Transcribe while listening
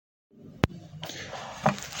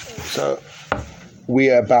So we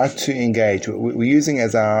are about to engage. We're using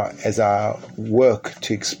as our work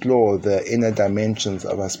to explore the inner dimensions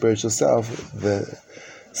of our spiritual self, the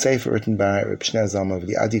Sefer written by Reb Shneur Zalman of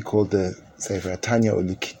Liadi called the Sefer Tanya or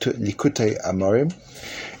Likutei Amorim.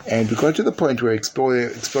 And we got to the point where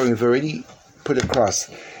exploring, we've already put across,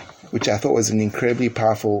 which I thought was an incredibly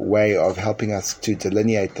powerful way of helping us to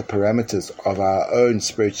delineate the parameters of our own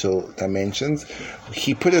spiritual dimensions.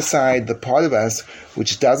 He put aside the part of us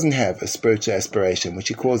which doesn't have a spiritual aspiration, which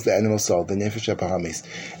he calls the animal soul, the nefesh habahamis.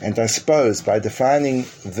 And I suppose by defining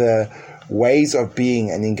the ways of being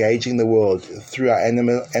and engaging the world through our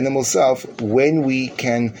animal self, when we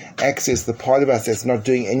can access the part of us that's not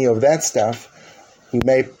doing any of that stuff, we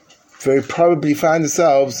may very probably find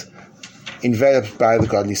ourselves enveloped by the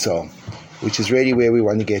godly soul, which is really where we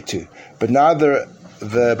want to get to. But now the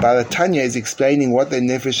Baal Tanya is explaining what the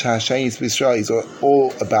Nefesh HaShenis B'Yisrael is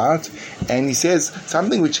all about, and he says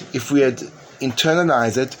something which, if we had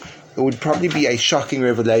internalized it, it would probably be a shocking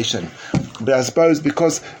revelation. But I suppose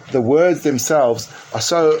because the words themselves are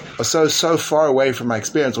so far away from my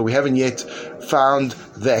experience, or we haven't yet found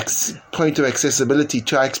the point of accessibility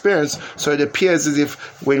to our experience, so it appears as if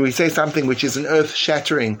when we say something which is an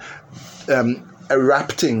earth-shattering,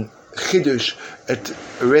 erupting chidush, it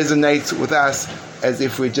resonates with us as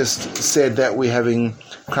if we just said that we're having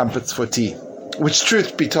crumpets for tea, which,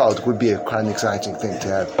 truth be told, would be quite an exciting thing to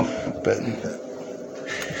have. But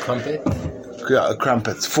crumpet? Yeah,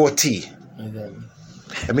 crumpets for tea.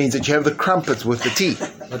 It means that you have the crumpets with the tea.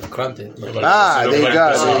 What crumpet? There you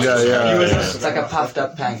go. Yeah. It's like a puffed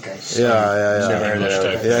up pancake.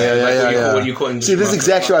 Yeah. What do you call See, this is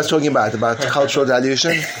exactly what I was talking about cultural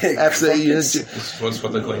dilution. Absolutely. What's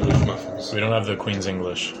what they call English muffins? We don't have the Queen's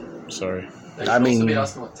English. Sorry. I mean,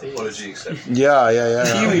 what tea is. Apology accepted. Yeah.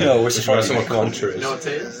 Tea we know. We're It's about Sephardic. what culture is. You know what tea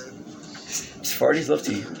is? Sephardi's love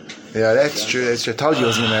tea. Yeah, that's true. I told you I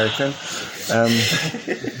was an American.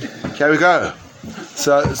 Here we go.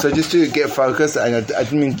 So just to get focused, and I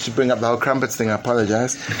didn't mean to bring up the whole crumpets thing, I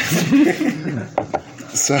apologize.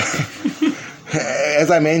 So, as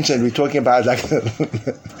I mentioned, we're talking about like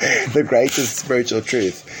the greatest spiritual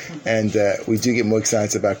truth, and we do get more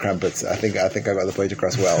excited about crumpets. I think I got the point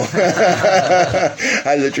across well.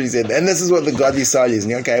 I literally said, and this is what the godly soul is.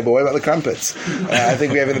 And okay, but what about the crumpets? I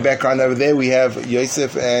think we have in the background over there, we have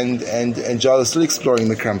Yosef and Joel are still exploring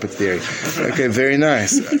the crumpet theory. Okay, very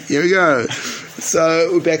nice. Here we go. So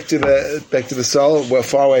we're back to the soul. We're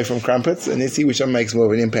far away from crumpets, and let's see which one makes more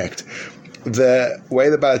of an impact. The way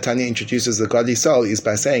the Baal Tanya introduces the godly soul is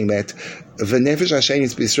by saying that the Nefesh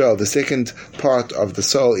HaShenis B'Yisrael, the second part of the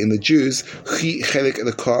soul in the Jews,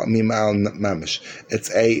 it's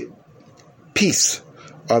a piece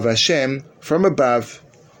of Hashem from above,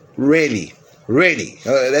 really.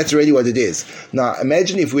 That's really what it is. Now,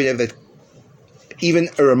 imagine if we have that, even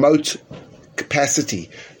a remote capacity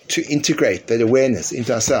to integrate that awareness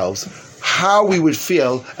into ourselves, how we would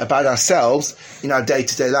feel about ourselves in our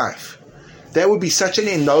day-to-day life. That would be such an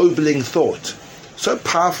ennobling thought, so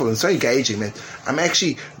powerful and so engaging that I'm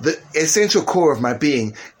actually, the essential core of my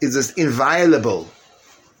being is this inviolable,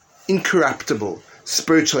 incorruptible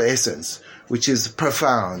spiritual essence, which is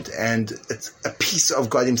profound, and it's a piece of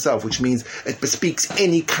God himself, which means it bespeaks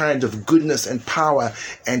any kind of goodness and power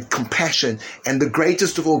and compassion, and the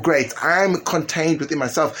greatest of all greats. I'm contained within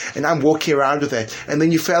myself, and I'm walking around with that. And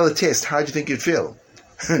then you fail a test, how do you think you'd feel?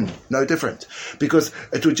 No different, because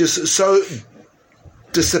it would just so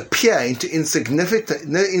disappear into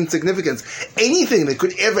insignificance. Anything that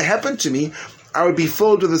could ever happen to me, I would be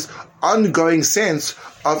filled with this ongoing sense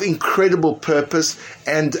of incredible purpose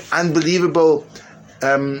and unbelievable,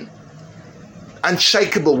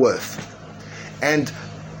 unshakable worth. And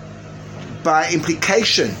by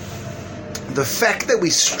implication, the fact that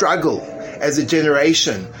we struggle as a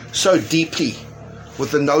generation so deeply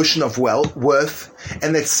with the notion of worth,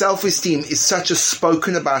 and that self-esteem is such a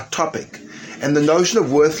spoken about topic, and the notion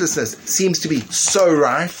of worthlessness seems to be so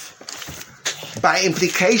rife, by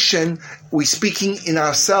implication, we're speaking in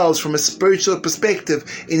ourselves from a spiritual perspective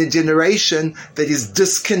in a generation that is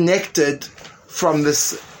disconnected from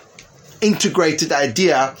this integrated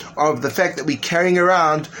idea of the fact that we're carrying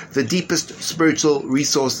around the deepest spiritual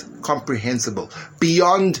resource comprehensible,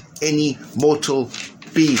 beyond any mortal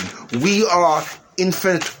being. We are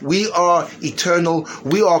infinite, we are eternal,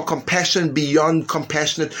 we are compassion beyond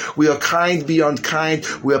compassionate, we are kind beyond kind,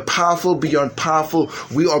 we are powerful beyond powerful,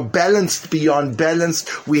 we are balanced beyond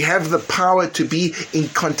balanced, we have the power to be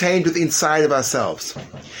contained inside of ourselves.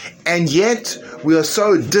 And yet, we are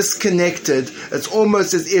so disconnected, it's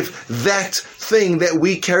almost as if that thing that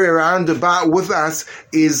we carry around about with us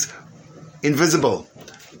is invisible,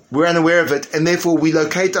 we're unaware of it, and therefore we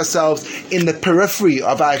locate ourselves in the periphery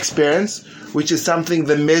of our experience, which is something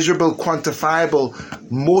the measurable, quantifiable,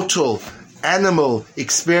 mortal, animal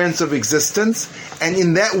experience of existence. And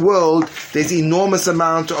in that world, there's enormous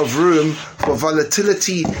amount of room for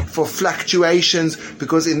volatility, for fluctuations,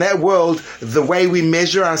 because in that world, the way we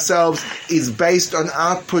measure ourselves is based on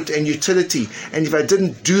output and utility. And if I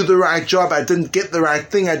didn't do the right job, I didn't get the right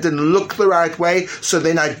thing, I didn't look the right way, so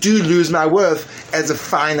then I do lose my worth as a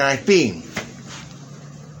finite being.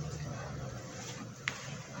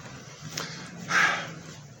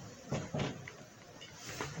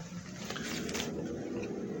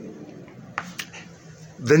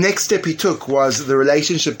 The next step he took was the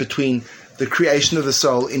relationship between the creation of the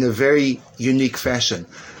soul in a very unique fashion.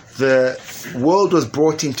 The world was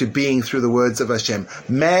brought into being through the words of Hashem.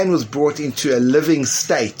 Man was brought into a living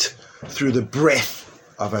state through the breath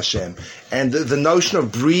of Hashem. And the notion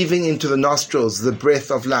of breathing into the nostrils, the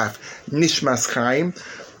breath of life, Nishmas Chaim,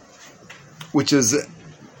 which is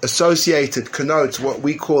associated, connotes what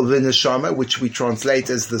we call the neshama, which we translate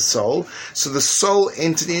as the soul. So the soul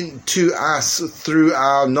entered into us through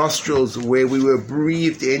our nostrils where we were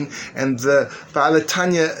breathed in, and the Baal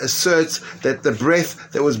Tanya asserts that the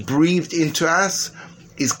breath that was breathed into us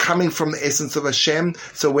is coming from the essence of Hashem.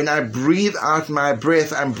 So when I breathe out my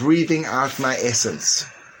breath, I'm breathing out my essence.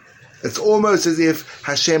 It's almost as if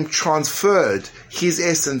Hashem transferred His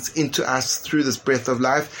essence into us through this breath of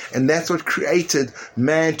life, and that's what created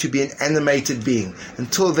man to be an animated being.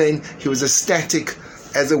 Until then, he was a static,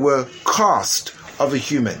 as it were, cast of a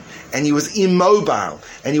human, and he was immobile,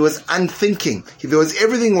 and he was unthinking.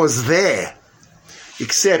 Everything was there,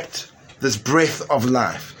 except this breath of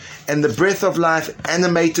life. And the breath of life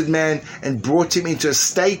animated man and brought him into a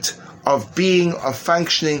state of being, of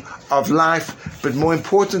functioning, of life, but more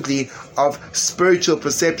importantly, of spiritual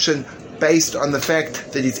perception based on the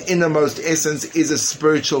fact that his innermost essence is a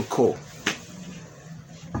spiritual core.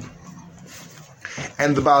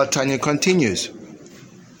 And the Baal Tanya continues.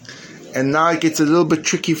 And now it gets a little bit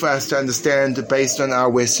tricky for us to understand based on our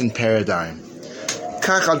Western paradigm.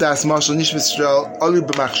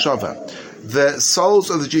 The souls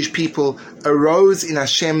of the Jewish people arose in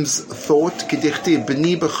Hashem's thought.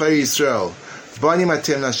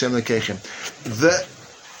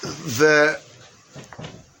 The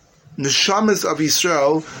neshamas of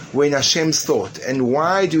Israel were in Hashem's thought. And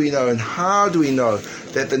why do we know, and how do we know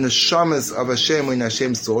that the neshamas of Hashem were in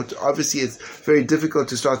Hashem's thought? Obviously, it's very difficult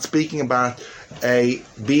to start speaking about a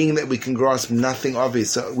being that we can grasp nothing of it.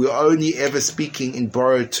 So we're only ever speaking in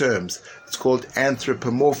borrowed terms. It's called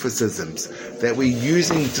anthropomorphisms, that we're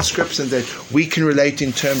using descriptions that we can relate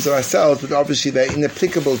in terms of ourselves, but obviously they're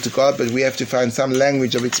inapplicable to God, but we have to find some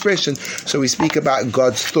language of expression. So we speak about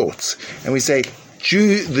God's thoughts. And we say,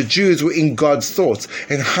 the Jews were in God's thoughts.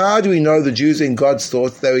 And how do we know the Jews are in God's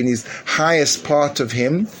thoughts? They're in His highest part of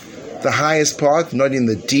Him. The highest part, not in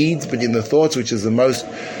the deeds, but in the thoughts, which is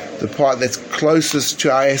the part that's closest to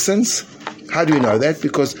our essence. How do we know that?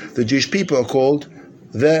 Because the Jewish people are called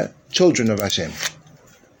the children of Hashem.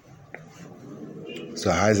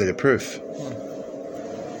 So how is that a proof?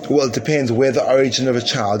 Well, it depends where the origin of a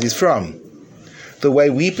child is from. The way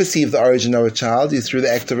we perceive the origin of a child is through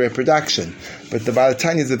the act of reproduction. But the Baal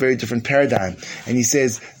Tanya is a very different paradigm. And he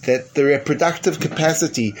says that the reproductive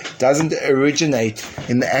capacity doesn't originate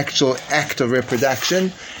in the actual act of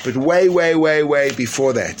reproduction, but way, way, way, way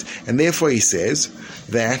before that. And therefore he says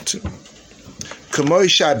that he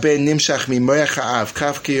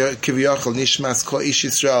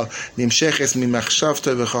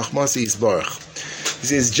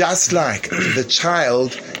says, just like the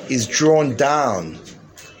child is drawn down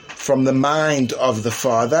from the mind of the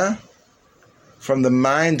father,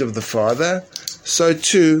 so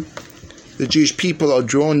too the Jewish people are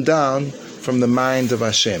drawn down from the mind of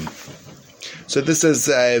Hashem. So this is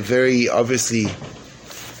a very obviously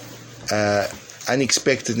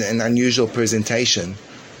unexpected and unusual presentation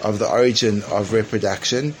of the origin of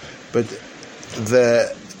reproduction, but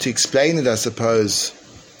to explain it, I suppose,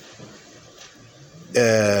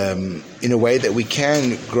 in a way that we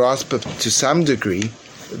can grasp it to some degree,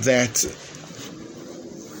 that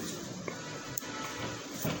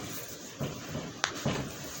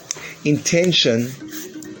intention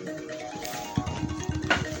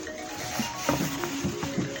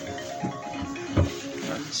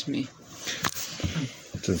It's me.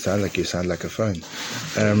 It doesn't sound like you sound like a phone.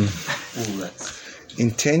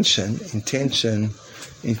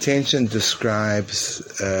 Intention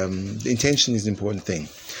describes, intention is an important thing.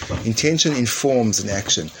 Intention informs an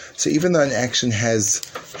action. So even though an action has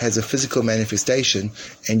a physical manifestation,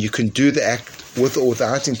 and you can do the act with or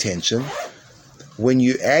without intention, when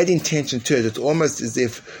you add intention to it, it's almost as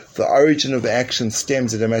if the origin of the action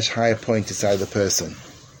stems at a much higher point inside the person.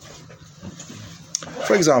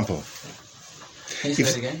 For example, Can you say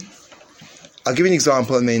that again? I'll give you an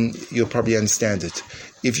example and then you'll probably understand it.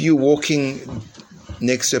 If you're walking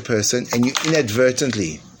next to a person and you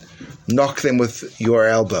inadvertently knock them with your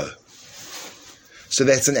elbow, so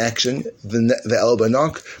that's an action, the elbow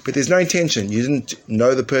knock, but there's no intention. You didn't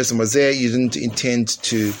know the person was there, you didn't intend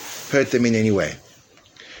to hurt them in any way.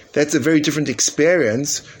 That's a very different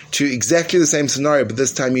experience to exactly the same scenario, but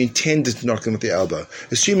this time you intended to knock them with the elbow.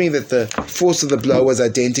 Assuming that the force of the blow was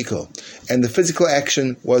identical and the physical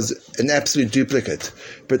action was an absolute duplicate,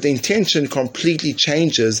 but the intention completely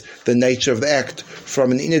changes the nature of the act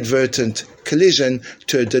from an inadvertent collision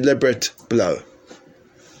to a deliberate blow.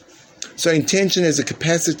 So intention has a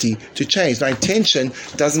capacity to change. Now intention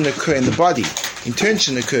doesn't occur in the body.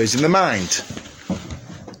 Intention occurs in the mind.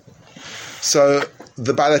 So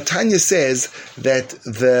the Baal HaTanya says that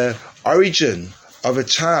the origin of a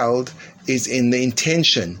child is in the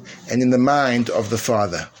intention and in the mind of the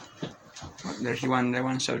father. That he one day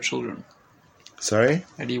wants to have children. Sorry?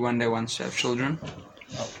 That he one day wants to have children.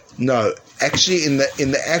 No, actually in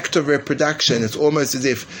the act of reproduction, it's almost as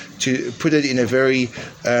if, to put it in a very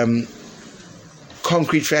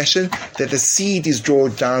concrete fashion, that the seed is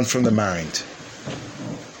drawn down from the mind.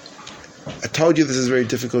 I told you this is very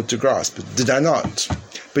difficult to grasp, did I not?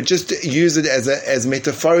 But just use it as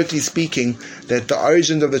metaphorically speaking, that the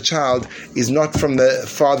origin of the child is not from the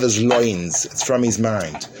father's loins, it's from his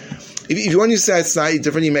mind. If you want to say it slightly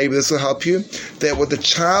differently, maybe this will help you, that what the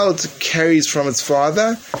child carries from its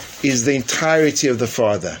father is the entirety of the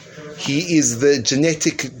father. He is the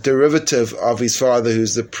genetic derivative of his father,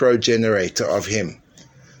 who's the progenerator of him.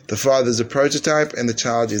 The father is a prototype and the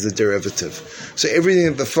child is a derivative. So everything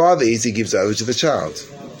that the father is, he gives over to the child.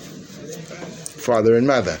 Father and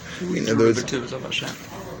mother. In other words, Derivatives of Hashem.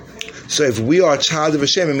 so if we are a child of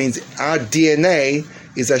Hashem, it means our DNA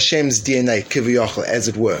is Hashem's DNA, kiviyachol, as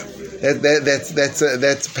it were.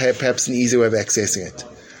 That's perhaps an easier way of accessing it.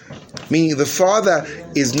 Meaning the father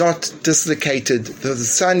is not dislocated, the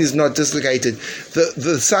son is not dislocated.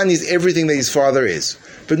 The son is everything that his father is,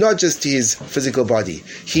 but not just his physical body.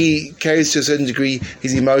 He carries to a certain degree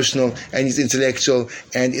his emotional and his intellectual,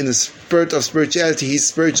 and in the spirit of spirituality, his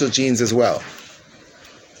spiritual genes as well.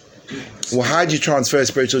 Well, how do you transfer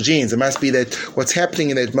spiritual genes? It must be that what's happening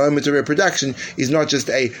in that moment of reproduction is not just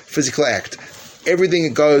a physical act. Everything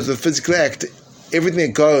that goes with physical act, everything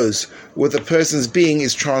that goes with a person's being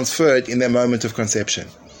is transferred in their moment of conception.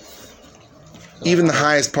 Even the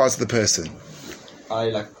highest parts of the person.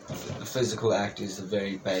 The physical act is the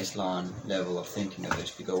very baseline level of thinking of it.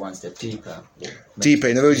 If you go one step deeper. Deeper.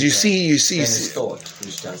 In other words, you see. Then it's thought,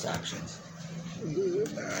 which does actions.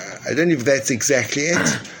 I don't know if that's exactly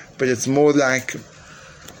it, but it's more like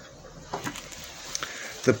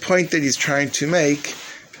the point that he's trying to make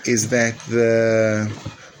is that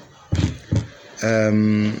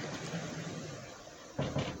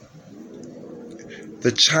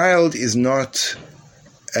the child is not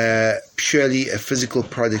purely a physical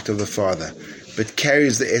product of the father, but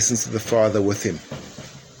carries the essence of the father with him.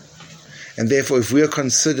 And therefore, if we are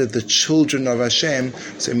considered the children of Hashem,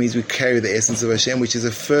 so it means we carry the essence of Hashem, which is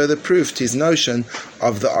a further proof to his notion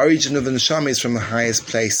of the origin of the neshama is from the highest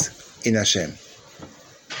place in Hashem.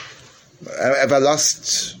 Have I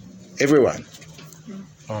lost everyone?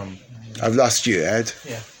 I've lost you, Ed?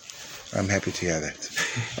 Yeah. I'm happy to hear that.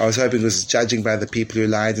 I was hoping it was judging by the people who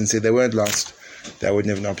lied and said they weren't lost, they wouldn't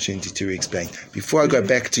have an opportunity to re-explain. Before I go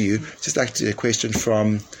back to you, just like to a question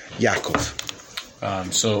from Yaakov.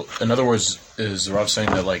 So, in other words, is Rav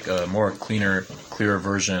saying that like a more clearer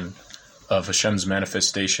version of Hashem's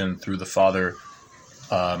manifestation through the Father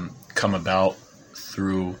come about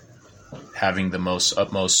through having the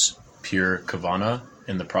utmost pure kavana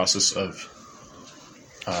in the process of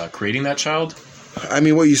creating that child? I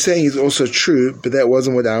mean, what you're saying is also true, but that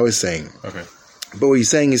wasn't what I was saying. Okay. But what you're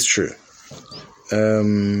saying is true.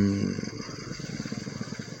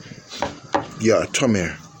 Yeah,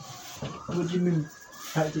 Tomer. What do you mean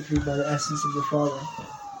practically by the essence of the Father?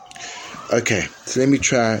 Okay, so let me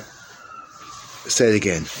try say it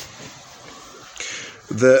again.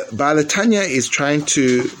 The Baal HaTanya is trying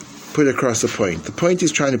to put across a point. The point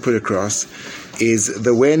he's trying to put across is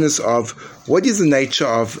the awareness of what is the nature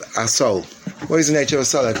of our soul. What is the nature of a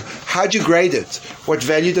soul? Like, how do you grade it? What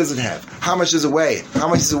value does it have? How much does it weigh? How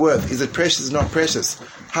much is it worth? Is it precious? Is it not precious?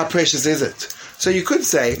 How precious is it? So you could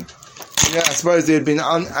say, I suppose there had been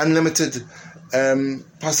unlimited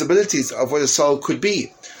possibilities of what a soul could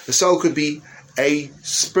be. The soul could be a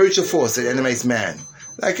spiritual force that animates man.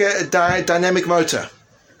 like a dynamic motor.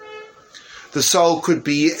 The soul could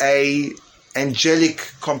be a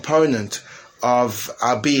angelic component of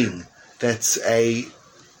our being. That's a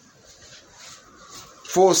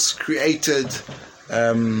force created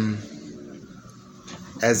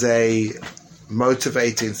as a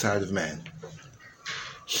motivator inside of man.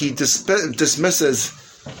 He dismisses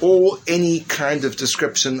any kind of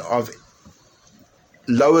description of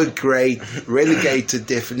lower grade, relegated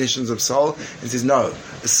definitions of soul, and says, no,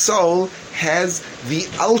 the soul has the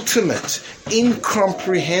ultimate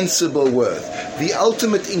incomprehensible worth. The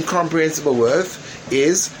ultimate incomprehensible worth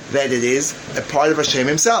is that it is a part of Hashem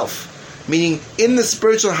himself. Meaning, in the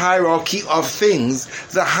spiritual hierarchy of things,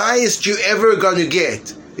 the highest you ever going to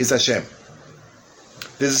get is Hashem.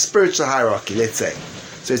 There's a spiritual hierarchy, let's say.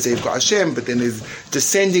 So let's say you've got Hashem, but then there's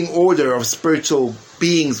descending order of spiritual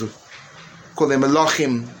beings. Call them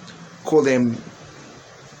Malachim, call them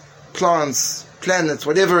plants, planets,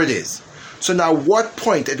 whatever it is. So now what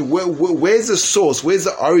point, where's the source, where's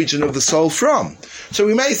the origin of the soul from? So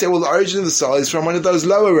we may say, well, the origin of the soul is from one of those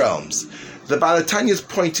lower realms. The Baal Tanya is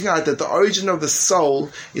pointing out that the origin of the soul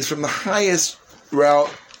is from the highest realm,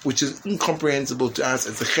 which is incomprehensible to us.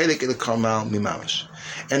 It's the Chelek El Kamal Mimamash.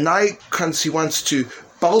 And now he wants to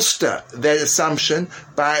bolster that assumption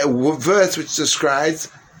by a verse which describes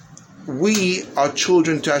we are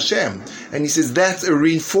children to Hashem. And he says that's a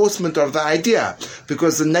reinforcement of the idea,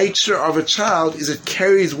 because the nature of a child is it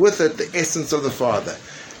carries with it the essence of the father.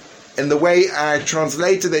 And the way I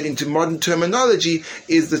translated that into modern terminology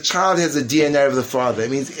is the child has the DNA of the father. It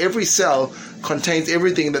means every cell contains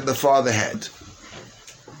everything that the father had.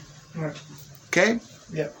 Right. Okay?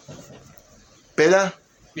 Yeah. Better?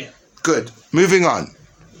 Yeah. Good. Moving on.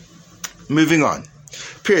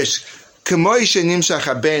 Pirish. Just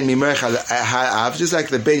like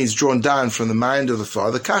the ben is drawn down from the mind of the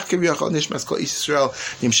father,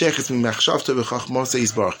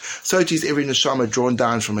 so it is every neshama drawn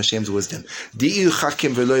down from Hashem's wisdom. And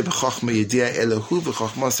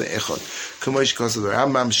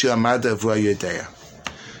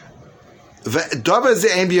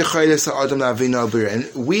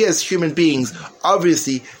we as human beings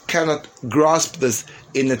obviously cannot grasp this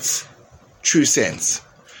in its true sense.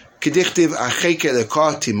 Investigating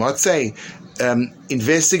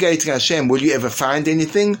Hashem, will you ever find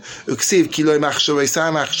anything? My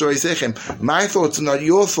thoughts are not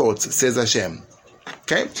your thoughts, says Hashem.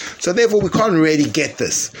 Okay? So therefore we can't really get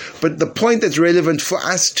this. But the point that's relevant for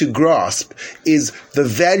us to grasp is the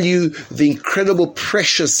value, the incredible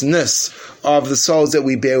preciousness of the souls that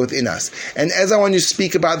we bear within us. And as I want to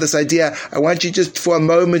speak about this idea, I want you just for a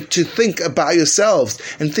moment to think about yourselves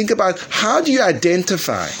and think about how do you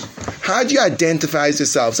identify? How do you identify as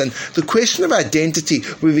yourselves? And the question of identity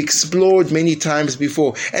we've explored many times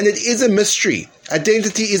before, and it is a mystery.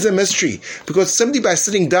 Identity is a mystery, because simply by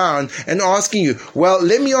sitting down and asking you, well,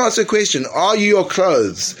 let me ask a question, are you your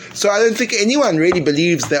clothes? So I don't think anyone really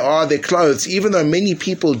believes they are their clothes, even though many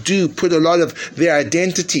people do put a lot of their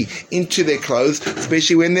identity into their clothes,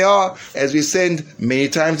 especially when they are, as we've said many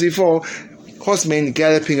times before, horsemen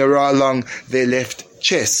galloping along their left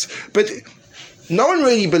chests. But no one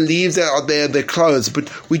really believes that they're their clothes,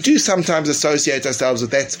 but we do sometimes associate ourselves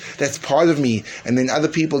with that's part of me, and then other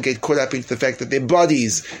people get caught up into the fact that their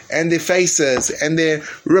bodies and their faces and their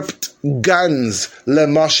ripped guns, le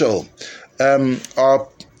marshal, are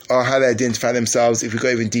how they identify themselves. If we go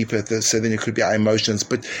even deeper, so then it could be our emotions.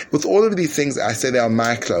 But with all of these things, I say they are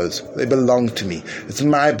my clothes. They belong to me. It's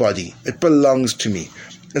my body. It belongs to me.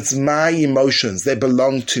 It's my emotions, they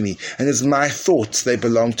belong to me. And it's my thoughts, they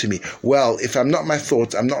belong to me. Well, if I'm not my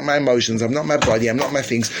thoughts, I'm not my emotions, I'm not my body, I'm not my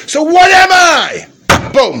things, so what am I?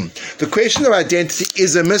 Boom! The question of identity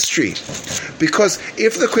is a mystery. Because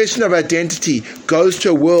if the question of identity goes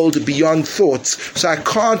to a world beyond thoughts, so I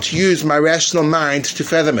can't use my rational mind to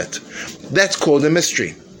fathom it, that's called a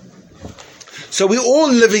mystery. So we're all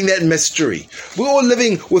living that mystery. We're all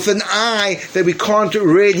living with an I that we can't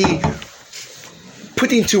really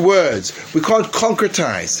put into words. We can't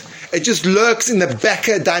concretize. It just lurks in the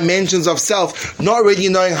backer dimensions of self, not really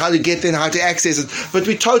knowing how to get there and how to access it. But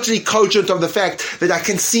we're totally cogent of the fact that I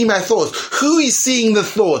can see my thoughts. Who is seeing the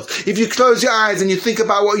thoughts? If you close your eyes and you think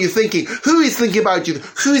about what you're thinking, who is thinking about you?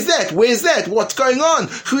 Who is that? Where's that? What's going on?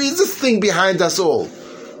 Who is this thing behind us all?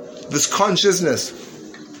 This consciousness,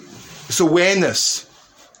 this awareness.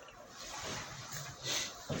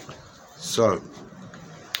 So,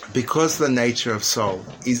 because the nature of soul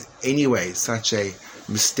is anyway such a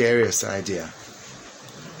mysterious idea,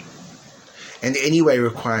 and anyway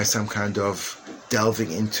requires some kind of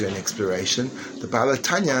delving into an exploration, the Baal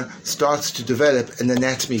Tanya starts to develop an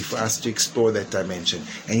anatomy for us to explore that dimension.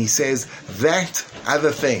 And he says that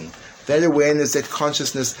other thing, that awareness, that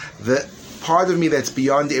consciousness, the part of me that's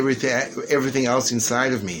beyond everything else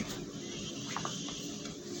inside of me,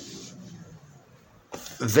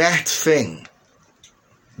 that thing,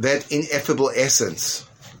 that ineffable essence,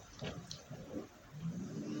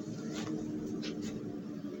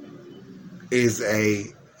 is a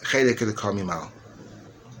Chelek Elokah Mimal.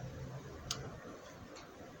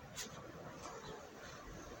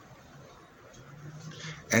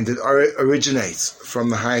 And it originates from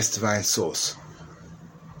the highest divine source.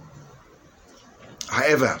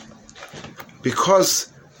 However, because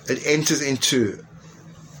it enters into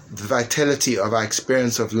the vitality of our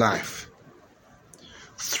experience of life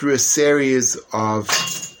through a series of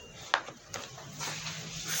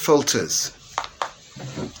filters,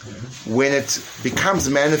 when it becomes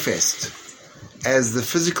manifest as the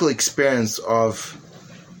physical experience of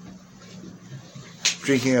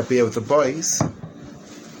drinking a beer with the boys,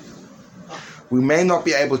 we may not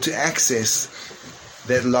be able to access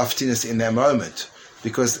that loftiness in that moment,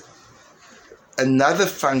 because another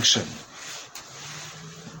function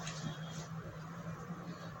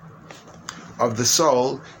of the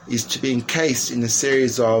soul is to be encased in a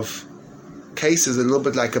series of cases, a little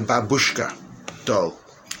bit like a babushka doll.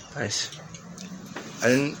 Nice. I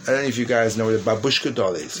don't know if you guys know what a babushka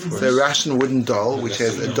doll is. It's a Russian wooden doll which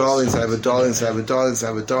has a doll inside of a doll inside of a doll inside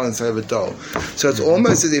of a doll inside of a doll. So it's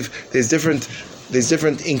almost as if there's different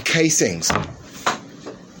encasings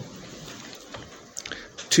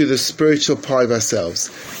to the spiritual part of ourselves.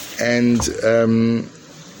 And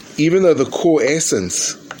even though the core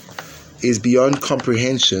essence is beyond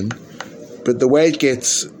comprehension, but the way it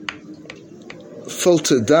gets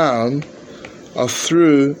filtered down are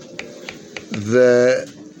through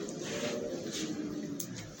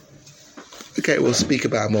we'll speak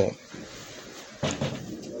about more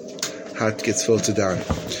how it gets filtered down.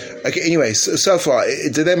 Okay, anyway, so far,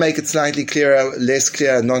 did they make it slightly clearer, less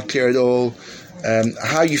clear, not clear at all?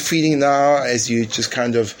 How are you feeling now as you just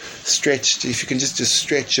kind of stretched? If you can just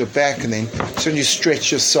stretch your back and then you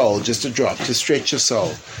stretch your soul, just a drop, to stretch your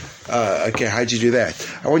soul. Okay, how'd you do that?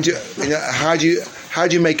 I want you, how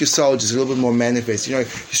do you make your soul just a little bit more manifest? You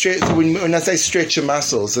stretch, so when I say stretch your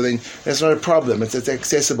muscles, so then that's not a problem. It's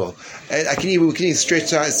accessible. And we can even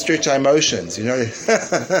stretch our emotions.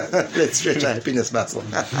 Let's stretch our happiness muscle.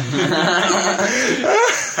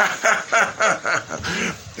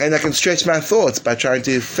 And I can stretch my thoughts by trying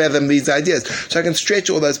to fathom these ideas. So I can stretch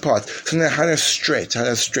all those parts. So now how do I stretch? How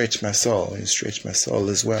do I stretch my soul? And stretch my soul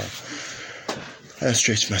as well. How do I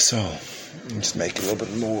stretch my soul? And just make it a little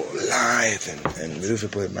bit more alive and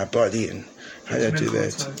movable in my body. And how do I do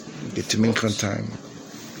that? Get to Minchon time.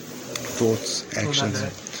 Thoughts, actions.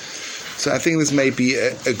 So I think this may be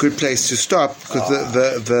a good place to stop, because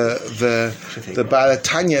the Baal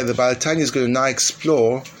Tanya is going to now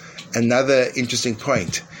explore another interesting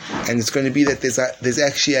point, and it's going to be that there's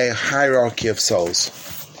actually a hierarchy of souls.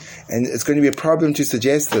 And it's going to be a problem to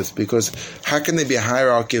suggest this, because how can there be a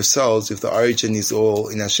hierarchy of souls if the origin is all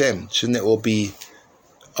in Hashem? Shouldn't they all be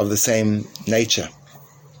of the same nature?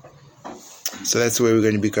 So that's where we're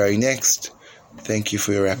going to be going next. Thank you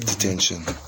for your rapt attention.